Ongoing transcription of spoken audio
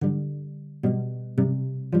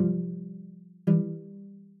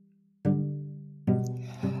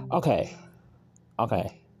Okay.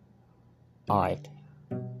 Okay. All right.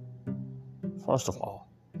 First of all,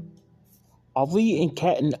 are we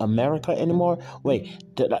in America anymore?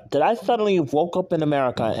 Wait, did I suddenly woke up in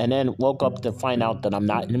America and then woke up to find out that I'm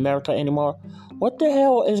not in America anymore? What the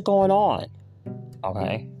hell is going on?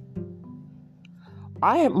 Okay.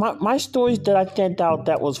 My stories that I sent out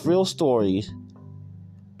that was real stories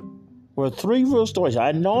were 3 real stories.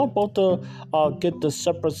 I know I'm about to get the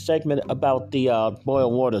separate segment about the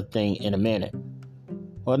boil water thing in a minute.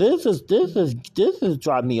 Well, this is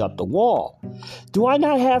driving me up the wall. Do I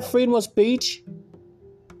not have freedom of speech?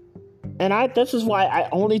 And this is why I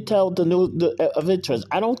only tell the news of interest.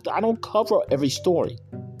 I don't cover every story.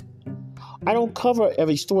 I don't cover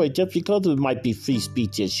every story just because it might be free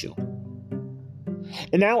speech issue.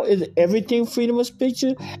 And now is everything freedom of speech?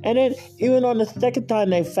 And then even on the second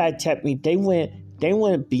time they fact checked me, they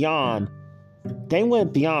went beyond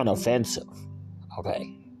offensive.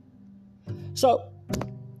 Okay. So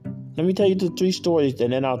let me tell you the 3 stories,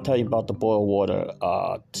 and then I'll tell you about the boil water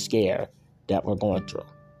scare that we're going through.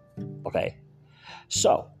 Okay.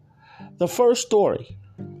 So the first story.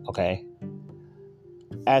 Okay.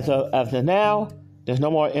 As of now, there's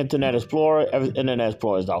no more Internet Explorer. Internet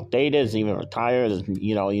Explorer is outdated. It's even retired. It's,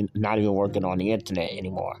 you're not even working on the internet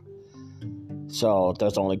anymore. So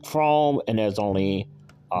there's only Chrome, and there's only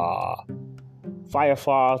Firefox.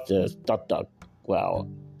 There's DuckDuck. Well,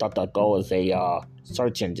 DuckDuckGo is a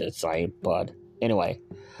search engine site, but anyway.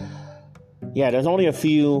 Yeah, there's only a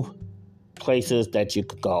few places that you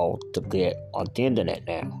could go to get on the internet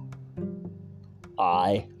now.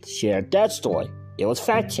 I shared that story. It was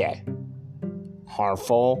fact check.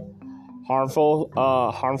 Harmful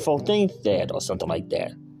things said or something like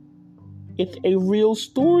that. It's a real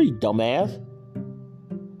story, dumbass.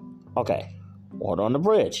 Okay, water on the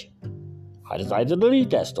bridge. I decided to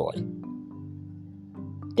delete that story.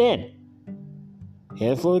 Then,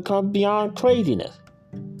 here's where it comes beyond craziness.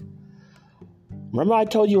 Remember I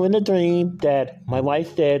told you in the dream that my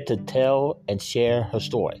wife said to tell and share her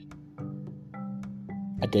story.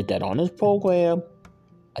 I did that on this program.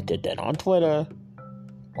 I did that on Twitter.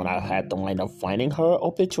 When I had to wind up finding her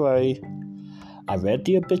obituary, I read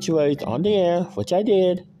the obituaries on the air, which I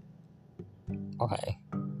did. Okay.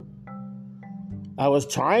 I was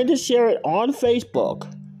trying to share it on Facebook.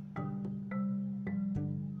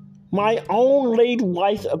 My own late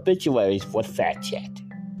wife's obituaries was fact checked.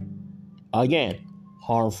 Again,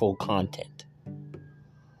 harmful content.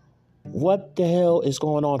 What the hell is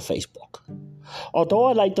going on Facebook? Although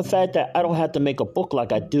I like the fact that I don't have to make a book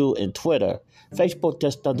like I do in Twitter, Facebook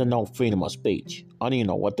just doesn't know freedom of speech. I don't even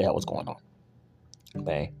know what the hell is going on.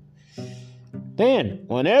 Okay. Then,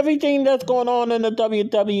 when everything that's going on in the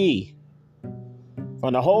WWE,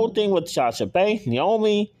 from the whole thing with Sasha Banks,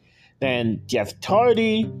 Naomi, then Jeff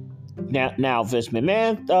Hardy, now Vince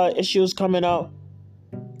McMahon issues coming up.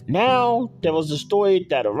 Now, there was a story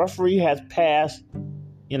that a referee has passed.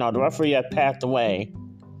 The referee has passed away.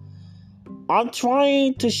 I'm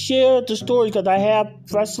trying to share the story because I have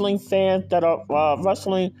wrestling fans that are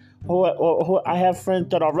wrestling, who I have friends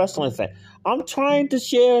that are wrestling fans. I'm trying to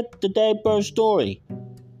share the Dave Bird story.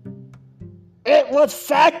 It was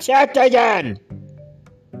fact-checked again.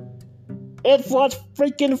 It was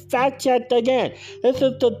freaking fact-checked again. This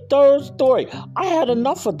is the 3rd story. I had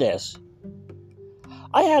enough of this.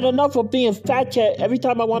 I had enough of being fact-checked every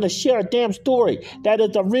time I want to share a damn story that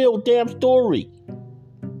is a real damn story.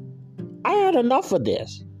 I had enough of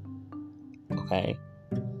this. Okay.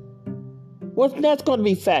 What's next going to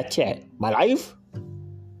be fact-checked? My life?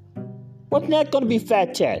 What's next going to be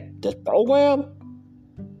fact-checked? This program?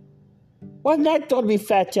 What's next going to be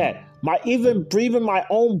fact-checked? My even breathing my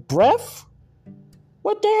own breath?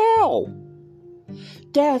 What the hell?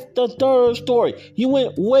 That's the 3rd story. You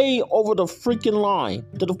went way over the freaking line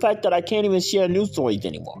to the fact that I can't even share news stories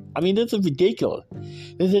anymore. I mean, this is ridiculous.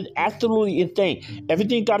 This is absolutely insane.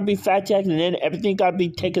 Everything got to be fact-checked, and then everything got to be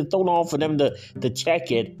taken so long for them to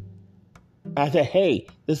check it. I said, hey,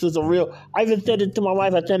 this is a real... I even said it to my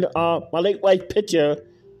wife. I sent my late wife's picture,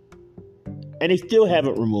 and they still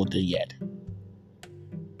haven't removed it yet.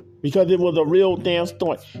 Because it was a real damn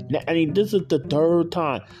story. I mean, this is the 3rd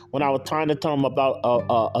time when I was trying to tell them about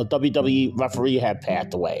a WWE referee had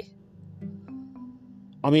passed away.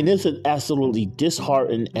 I mean, this is absolutely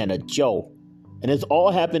disheartening and a joke. And it's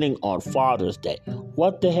all happening on Father's Day.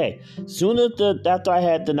 What the heck? Soon after I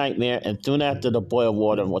had the nightmare, and soon after the boiled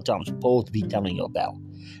water, which I'm supposed to be telling you about.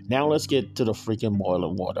 Now let's get to the freaking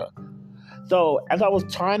boiling water. So, as I was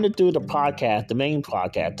trying to do the podcast, the main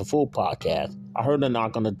podcast, the full podcast, I heard a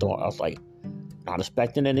knock on the door. I was like, not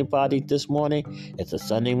expecting anybody this morning. It's a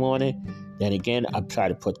Sunday morning. Then again, I try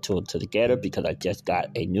to put two and two together because I just got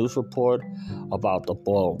a news report about the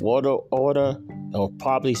boiled water order. Or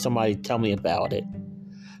probably somebody tell me about it.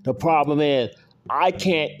 The problem is I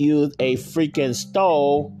can't use a freaking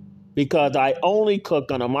stove because I only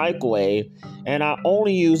cook on a microwave, and I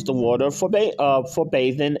only use the water for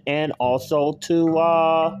bathing and also for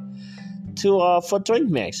drink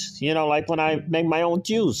mix. Like when I make my own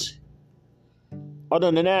juice. Other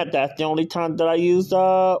than that, that's the only time that I use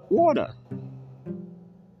water.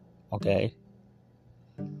 Okay.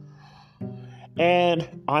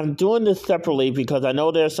 And I'm doing this separately because I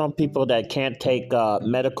know there's some people that can't take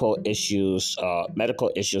medical issue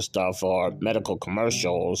stuff or medical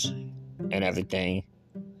commercials and everything.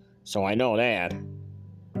 So I know that.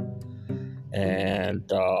 And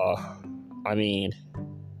I mean,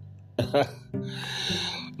 this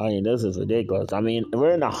is ridiculous. I mean,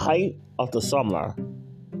 we're in the height of the summer,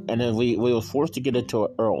 and then we were forced to get into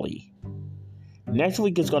it early. Next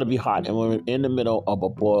week is going to be hot, and we're in the middle of a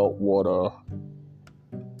boiled water,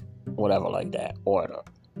 whatever like that, order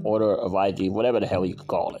of ID, whatever the hell you could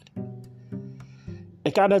call it.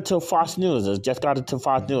 It got into Fox News. It just got into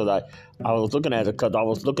Fox News. I was looking at it because I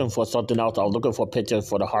was looking for something else. I was looking for pictures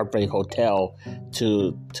for the Heartbreak Hotel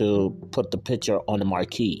to put the picture on the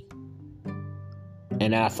marquee.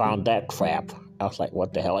 And I found that crap. I was like,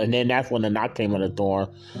 what the hell? And then that's when the knock came on the door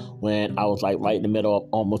when I was like right in the middle of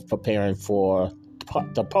almost preparing for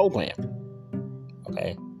the program.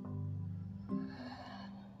 Okay.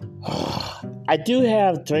 I do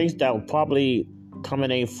have drinks that will probably come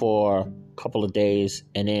in for a couple of days,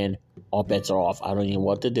 and then all bets are off. I don't even know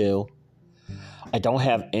what to do. I don't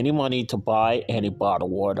have any money to buy any bottled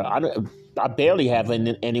water. I barely have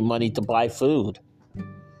any money to buy food.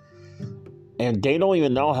 And they don't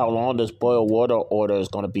even know how long this boiled water order is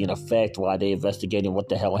going to be in effect while they're investigating what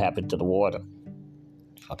the hell happened to the water.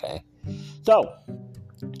 Okay. So,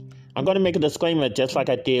 I'm going to make a disclaimer just like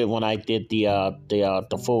I did when I did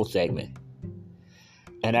the full segment.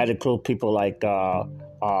 And that includes people like the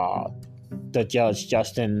Judge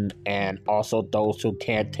Justin and also those who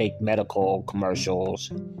can't take medical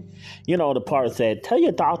commercials. The part said, tell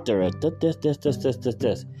your doctor this.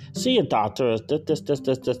 See your doctor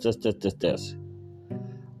this.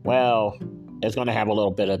 Well, it's going to have a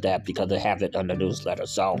little bit of that because they have it on the newsletter.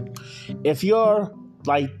 So, if you're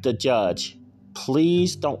like the judge,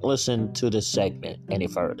 please don't listen to this segment any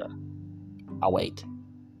further. I'll wait.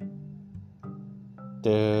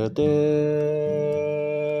 Da, da,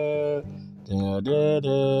 da, da,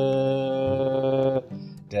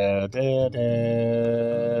 da, da, da, da,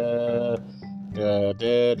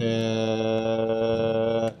 da, da, da, da,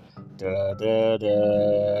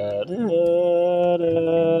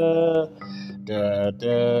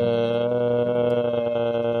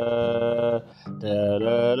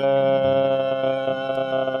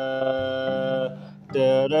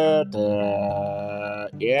 da, da, da.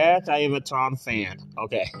 Yes, I am a Tron fan.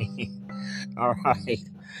 Okay. All right.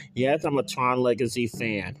 Yes, I'm a Tron Legacy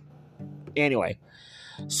fan. Anyway,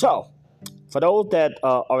 so for those that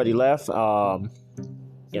already left, there's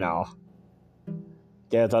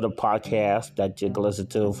other podcasts that you can listen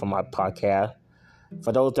to from my podcast.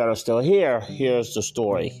 For those that are still here, here's the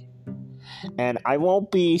story. And I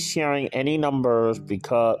won't be sharing any numbers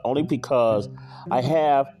because I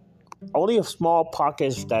have only a small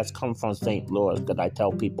pockets that's come from St. Louis because I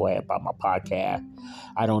tell people about my podcast.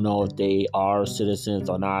 I don't know if they are citizens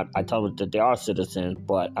or not. I tell them that they are citizens,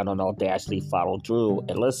 but I don't know if they actually follow through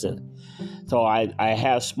and listen. So I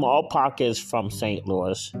have small pockets from St.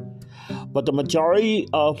 Louis. But the majority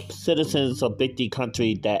of citizens of Big D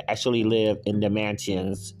country that actually live in the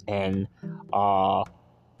mansions and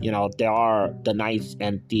there are the knights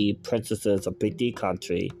and the princesses of Big D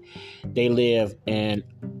country. They live in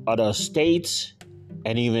other states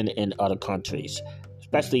and even in other countries,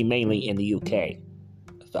 especially mainly in the UK.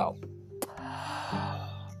 So,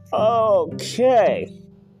 okay.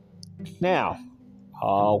 Now,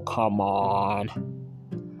 oh, come on.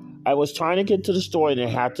 I was trying to get to the story and I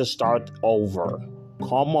had to start over.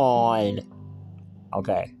 Come on.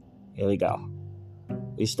 Okay, here we go.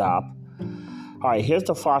 We stop. All right, here's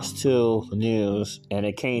the Fox 2 news, and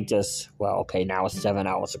it came now it's 7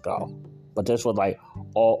 hours ago. But this was like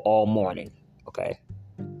all morning, okay?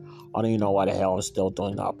 I don't even know why the hell I'm still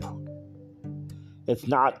doing up. It's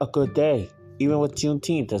not a good day. Even with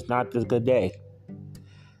Juneteenth, it's not a good day.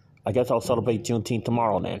 I guess I'll celebrate Juneteenth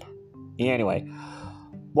tomorrow then. Anyway,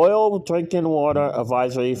 boiled drinking water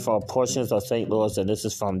advisory for portions of St. Louis, and this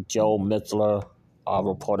is from Joe Mitzler, a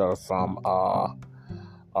reporter from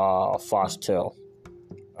Fox 2. All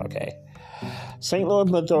Okay. St. Louis,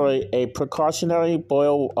 Missouri, a precautionary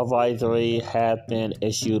boil advisory has been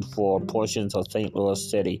issued for portions of St. Louis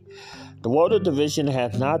City. The Water Division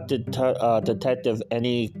has not detected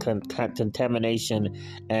any contamination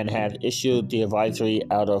and has issued the advisory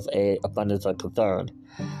out of an abundance of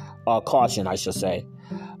caution, I should say.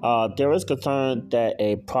 There is concern that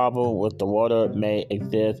a problem with the water may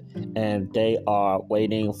exist, and they are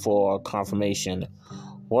waiting for confirmation.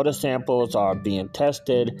 Water samples are being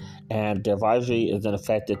tested, and the advisory is in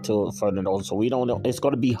effect until further notice. So we don't know. It's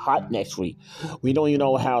going to be hot next week. We don't even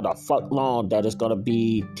know how the fuck long that is going to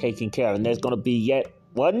be taken care of. And there's going to be yet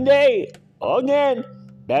one day, again,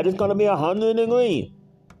 that is going to be 100 degrees.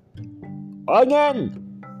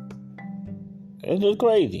 Again. This is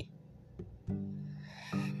crazy.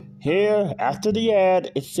 Here, after the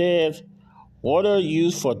ad, it says, water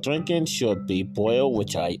used for drinking should be boiled,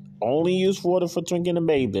 which I only use water for drinking and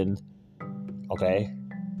bathing. Okay?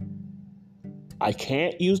 I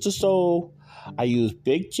can't use the stove. I use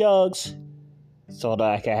big jugs so that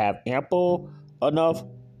I can have ample enough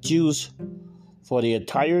juice for the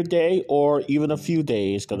entire day or even a few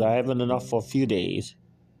days, because I haven't enough for a few days.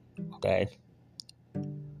 Okay?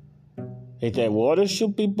 They say water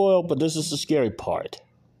should be boiled, but this is the scary part.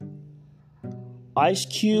 Ice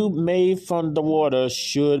cube made from the water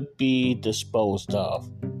should be disposed of.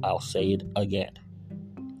 I'll say it again.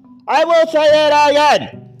 I will say it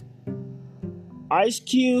again! Ice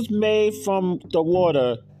cubes made from the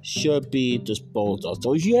water should be disposed of.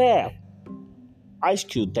 So if you have ice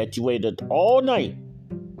cube that you waited all night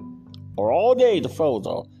or all day to dispose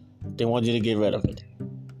of, they want you to get rid of it.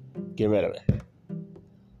 Get rid of it.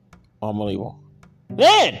 Unbelievable.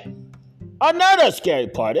 Then, another scary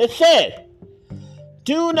part. It said,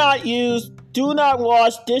 do not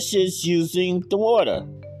wash dishes using the water.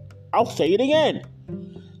 I'll say it again.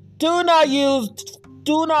 Do not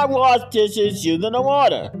wash dishes using the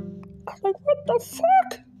water. I'm like, what the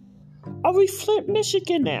fuck? Are we Flint,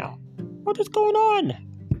 Michigan now? What is going on?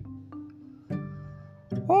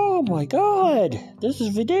 Oh my God. This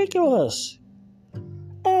is ridiculous.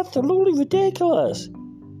 Absolutely ridiculous.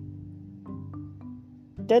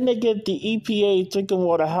 Then they get the EPA drinking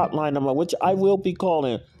water hotline number, which I will be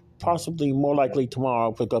calling possibly more likely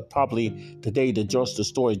tomorrow, because probably today the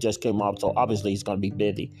story just came up, so obviously it's going to be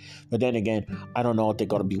busy. But then again, I don't know if they're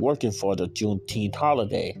going to be working for the Juneteenth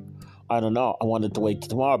holiday. I don't know. I wanted to wait till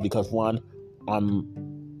tomorrow because, one,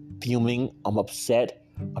 I'm fuming. I'm upset.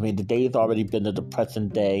 I mean, the day has already been a depressing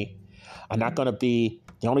day. I'm not going to be...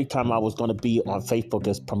 The only time I was going to be on Facebook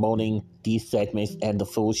is promoting these segments and the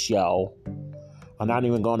full show. I'm not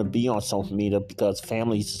even going to be on social media because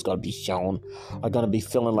families is going to be shown. I'm going to be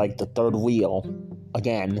feeling like the third wheel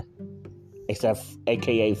again, except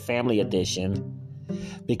AKA family edition.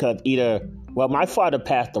 Because my father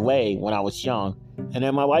passed away when I was young, and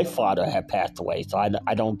then my wife's father had passed away, so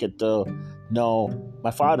I don't get to know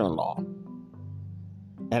my father-in-law.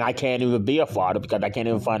 And I can't even be a father because I can't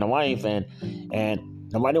even find a wife, and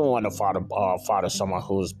nobody don't want to father someone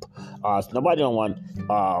who's nobody don't want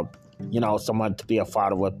someone to be a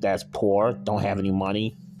father that's poor, don't have any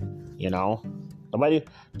money, no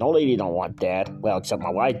lady don't want that. Well, except my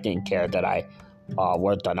wife didn't care that I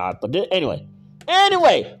worked or not. But anyway,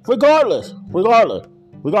 regardless.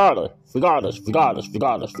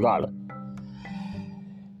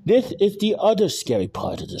 This is the other scary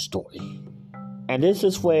part of the story. And this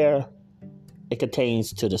is where it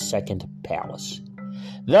contains to the second palace.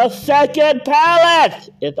 The second palace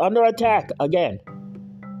is under attack again.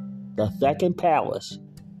 The second palace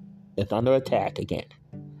is under attack again.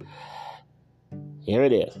 Here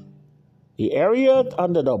it is. The areas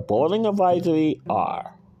under the boiling advisory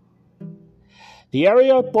are the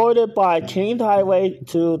area bordered by Kings Highway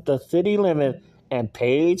to the city limit and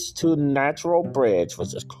Page to Natural Bridge,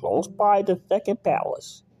 which is close by the second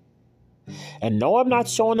palace. And no, I'm not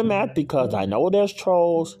showing the map because I know there's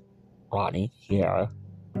trolls, Ronnie, Sierra,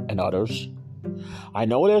 and others. I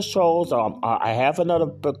know there's trolls. I have another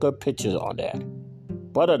good pictures on that.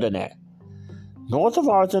 But other than that, north of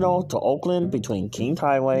Arsenal to Oakland between Kings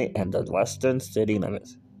Highway and the western city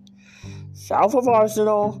limits. South of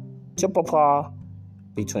Arsenal, Chippewa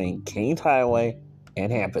between Kings Highway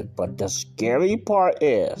and Hampton. But the scary part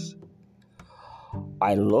is,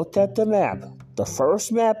 I looked at the map. The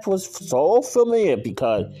first map was so familiar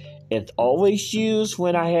because it's always used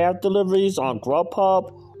when I have deliveries on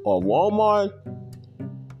Grubhub or Walmart.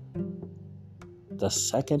 The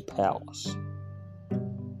second palace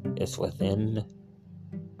is within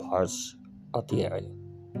parts of the area.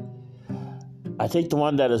 I think the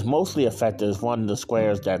one that is mostly affected is one of the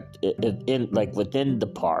squares that is in, like, within the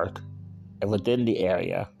park. within the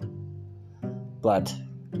area. But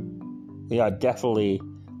we are definitely,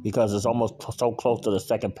 because it's almost so close to the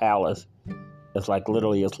second palace, it's like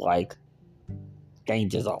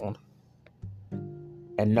danger zone.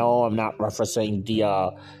 And no, I'm not referencing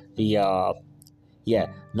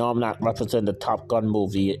I'm not referencing the Top Gun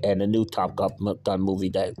movie and the new Top Gun movie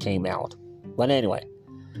that came out. But anyway.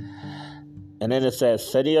 And then it says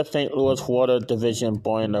City of St. Louis Water Division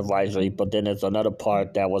Boiling Advisory, but then there's another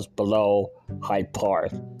part that was below Hyde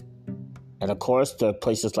Park. And of course, there are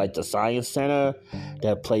places like the Science Center,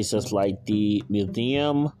 there are places like the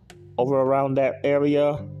museum over around that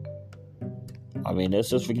area. I mean,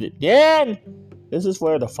 this is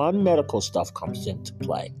where the fun medical stuff comes into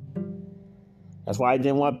play. That's why I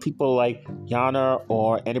didn't want people like Yana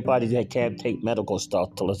or anybody that can't take medical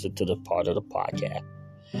stuff to listen to this part of the podcast.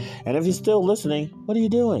 And if you're still listening, what are you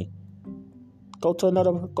doing? Go to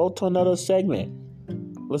another segment.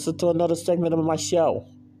 Listen to another segment of my show.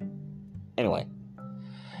 Anyway,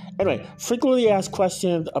 frequently asked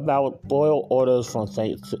questions about boil orders from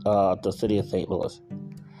the city of St. Louis.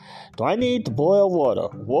 Do I need to boil water?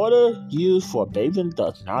 Water used for bathing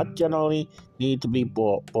does not generally need to be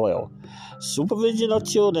boiled. Supervision of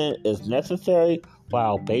children is necessary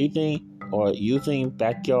while bathing or using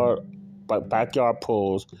backyard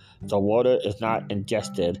pools, so water is not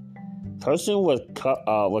ingested. Person with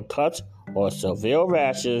cuts or severe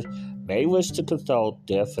rashes may wish to consult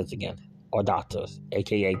their physician or doctors,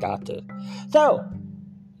 aka doctors. So,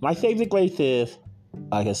 my saving grace is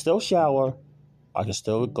I can still shower, I can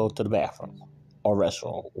still go to the bathroom or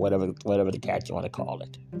restroom, whatever the cat you want to call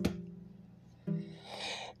it.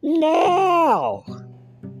 Now,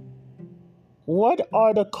 what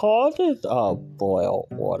are the causes of boiled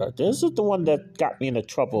water? This is the one that got me into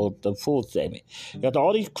trouble, the food segment. There's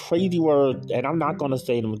all these crazy words, and I'm not going to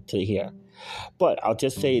say them to here. But I'll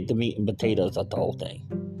just say the meat and potatoes of the whole thing.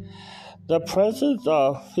 The presence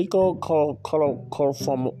of fecal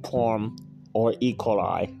coliform or E.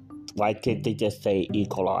 coli, why can't they just say E.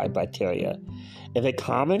 coli bacteria, is a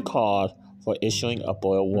common cause for issuing a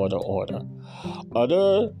boiled water order.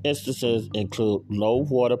 Other instances include low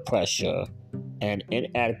water pressure and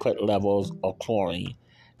inadequate levels of chlorine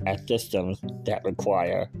at systems that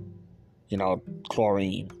require,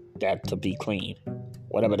 chlorine that to be clean,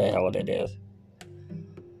 whatever the hell it is.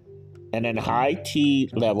 And then high T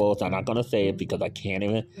levels, I'm not going to say it because I can't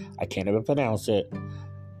even pronounce it.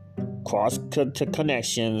 Cross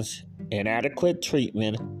connections, inadequate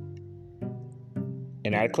treatment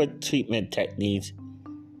techniques,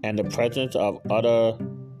 and the presence of other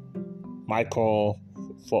microbial,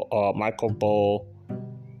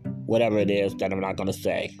 whatever it is that I'm not going to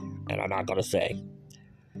say.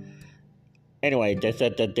 Anyway, they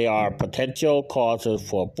said that there are potential causes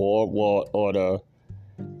for boiled water order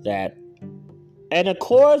that, and of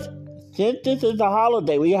course, since this is a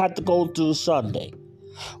holiday, we have to go through Sunday.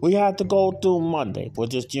 We have to go through Monday,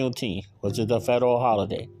 which is Juneteenth, which is a federal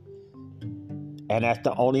holiday. And that's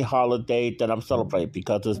the only holiday that I'm celebrating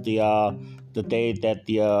because it's the day that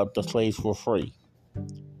the slaves were free.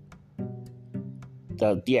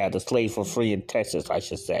 The slaves were free in Texas, I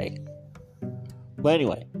should say. But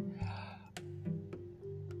anyway,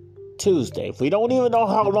 Tuesday. We don't even know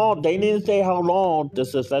how long. They didn't say how long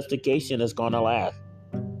this investigation is going to last.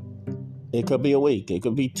 It could be a week. It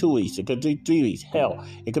could be 2 weeks. It could be 3 weeks. Hell,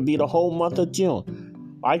 it could be the whole month of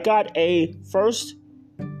June. I got a first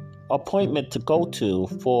appointment to go to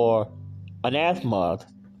for an asthma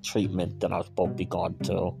treatment that I'm supposed to be going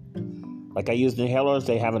to. Like I use inhalers,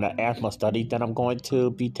 they have an asthma study that I'm going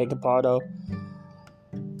to be taking part of.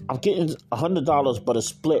 I'm getting $100, but it's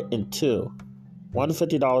split in two.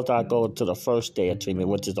 $150 I go to the first day of treatment,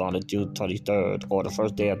 which is on the June 23rd, or the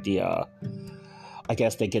first day of the, I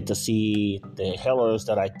guess they get to see the inhalers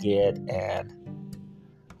that I get, and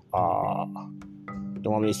they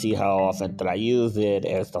want me to see how often that I use it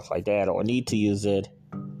and stuff like that, or need to use it.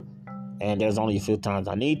 And there's only a few times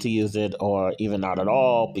I need to use it, or even not at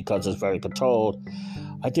all, because it's very controlled.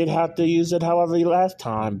 I did have to use it, however, last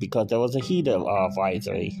time, because there was a heat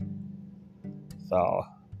advisory. So,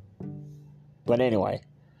 but anyway,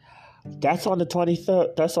 that's on the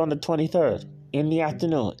 23rd. That's on the 23rd in the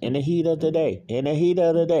afternoon, in the heat of the day,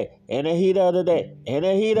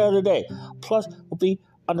 Plus, we'll be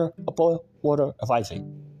under a boil water advisory.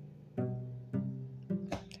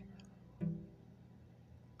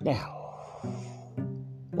 Now,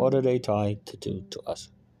 what are they trying to do to us?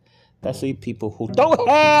 Especially people who don't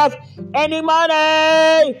have any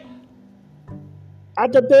money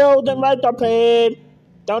at the building rental paid.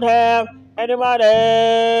 Don't have any money.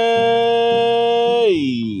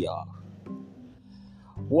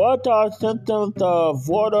 What are symptoms of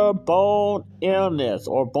waterborne illness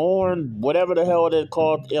or born whatever the hell it is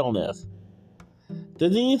called illness?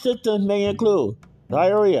 Disease symptoms may include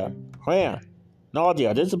diarrhea, cramp,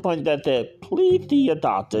 nausea, disappointment that said, please see your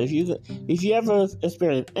doctor if you ever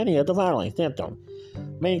experience any of the following symptoms.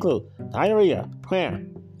 May include diarrhea,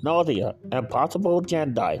 cramp, nausea, and possible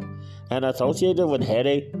jaundice, and associated with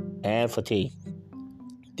headache and fatigue.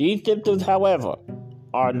 These symptoms, however,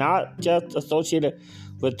 are not just associated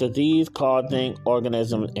with disease-causing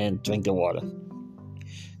organisms in drinking water.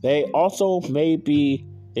 They also may be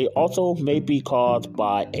caused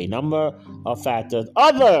by a number of factors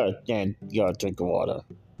other than your drinking water.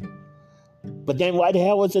 But then why the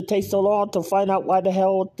hell does it take so long to find out why the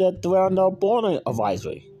hell that they're on the boiling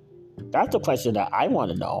advisory? That's the question that I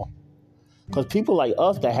want to know. Because people like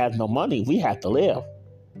us that have no money, we have to live.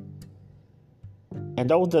 And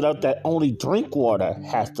those that only drink water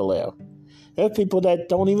has to live. There's people that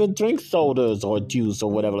don't even drink sodas or juice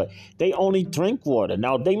or whatever. They only drink water.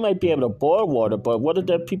 Now, they might be able to boil water, but what are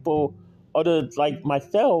there people, other like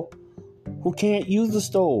myself, who can't use the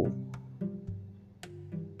stove?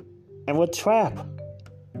 And we're trapped.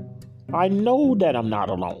 I know that I'm not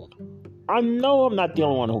alone. I know I'm not the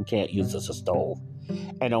only one who can't use the stove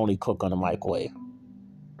and only cook on the microwave.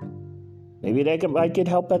 Maybe they might get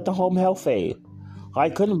help at the home health aid. I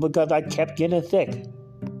couldn't because I kept getting sick.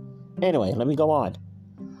 Anyway, let me go on.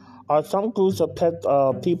 Are some groups of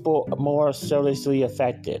people more seriously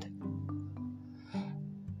affected?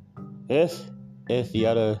 This is the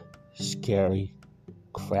other scary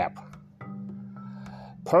crap.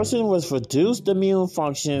 Person with reduced immune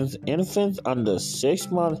functions, infants under 6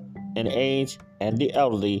 months in age, and the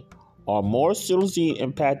elderly are more seriously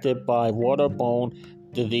impacted by waterborne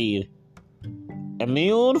disease.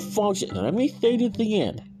 Immune function. Let me say this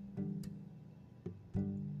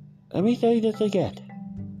again.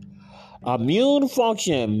 Immune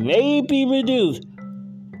function may be reduced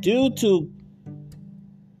due to,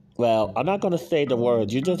 well, I'm not going to say the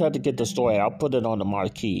words. You just have to get the story. I'll put it on the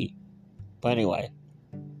marquee. But anyway,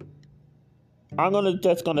 I'm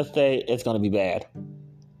just going to say it's going to be bad.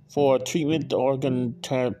 For treatment, organ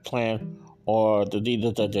transplant, or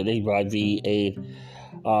diseases such as HIV, AIDS,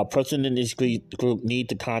 person in this group need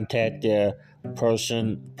to contact their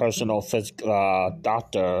personal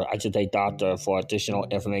doctor for additional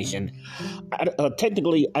information.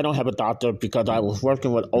 Technically, I don't have a doctor because I was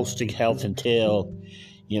working with Oak Street Health until,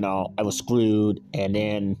 I was screwed, and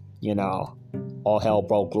then, all hell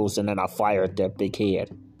broke loose, and then I fired that big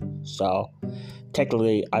head. So,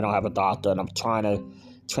 technically, I don't have a doctor, and I'm trying to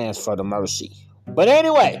transfer to Mercy. But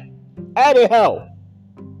anyway, anyhow,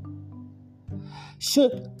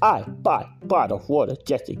 should I buy bottled water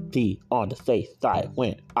just to be on the safe side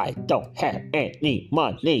when I don't have any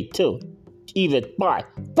money to even buy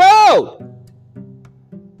food?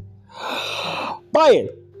 Buying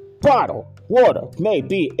bottled water may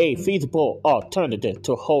be a feasible alternative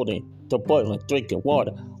to holding the boiling drinking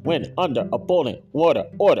water when under a boiling water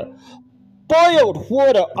order. Boiled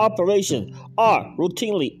water operations are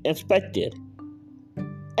routinely inspected,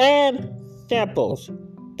 and samples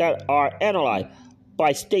that are analyzed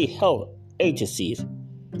by state health agencies.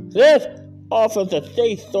 This offers a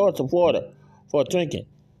safe source of water for drinking,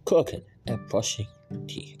 cooking, and brushing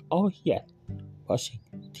teeth. Oh yeah, brushing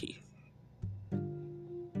teeth.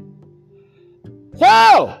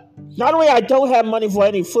 So, not only I don't have money for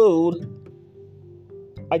any food,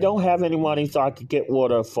 I don't have any money so I could get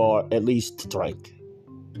water for at least to drink.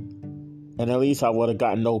 And at least I would have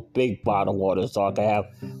gotten no big bottle of water so I could have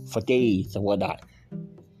for days and whatnot.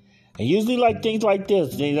 And usually things like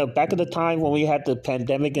this, back at the time when we had the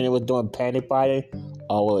pandemic and it was doing panic buying, it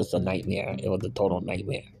was a nightmare. It was a total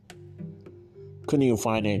nightmare. Couldn't even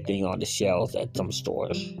find anything on the shelves at some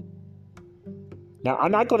stores. Now,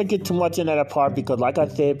 I'm not going to get too much into that part because, like I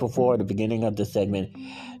said before at the beginning of the segment,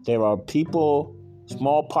 there are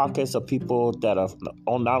small pockets of people that are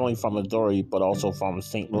not only from Missouri, but also from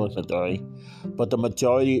St. Louis, Missouri. But the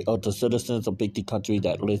majority of the citizens of Big D country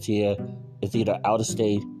that lives here is either out of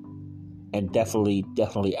state and definitely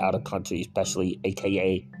out of country, especially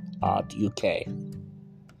aka the UK.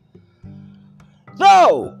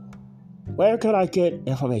 So, where can I get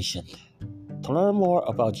information? To learn more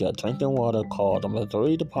about your drinking water, call the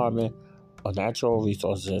Missouri Department of Natural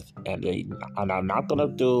Resources, and I'm not going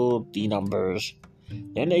to do the numbers.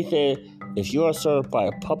 Then they said, if you are served by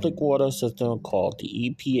a public water system, call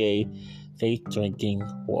the EPA Safe Drinking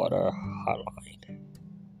Water Hotline.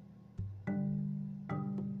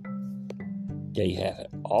 There you have it.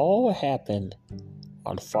 All happened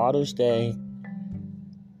on Father's Day,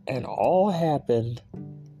 and all happened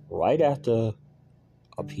right after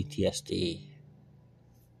or PTSD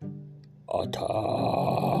or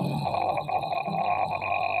talk.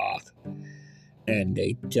 And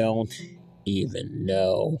they don't even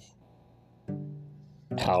know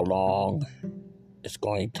how long it's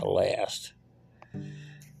going to last.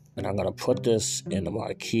 And I'm going to put this in the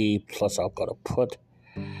marquee, plus I'm going to put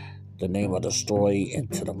the name of the story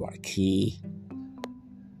into the marquee,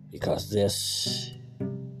 because this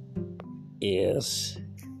is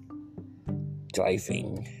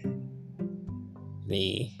driving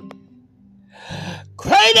me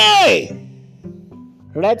crazy.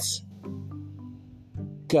 Let's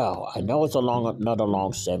go. I know it's another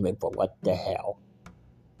long segment, but what the hell?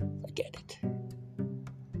 Forget it.